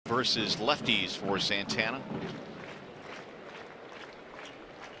versus lefties for Santana.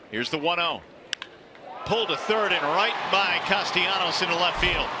 Here's the 1-0. Pulled to third and right by Castellanos into left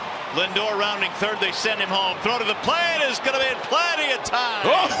field. Lindor rounding third. They send him home. Throw to the plate is going to be plenty of time.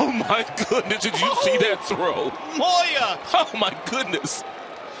 Oh my goodness! Did you see that throw? Moya! Oh my goodness!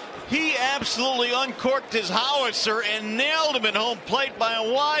 He absolutely uncorked his howitzer and nailed him at home plate by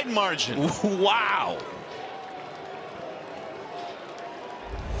a wide margin. Wow!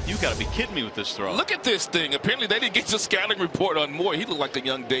 You got to be kidding me with this throw. Look at this thing. Apparently they didn't get your scouting report on Moya. He looked like a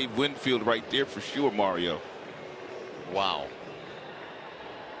young Dave Winfield right there for sure, Mario. Wow.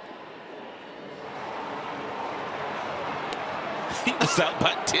 He was out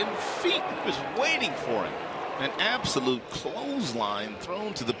by 10 feet. He was waiting for him. An absolute clothesline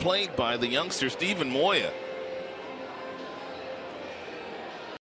thrown to the plate by the youngster Steven Moya.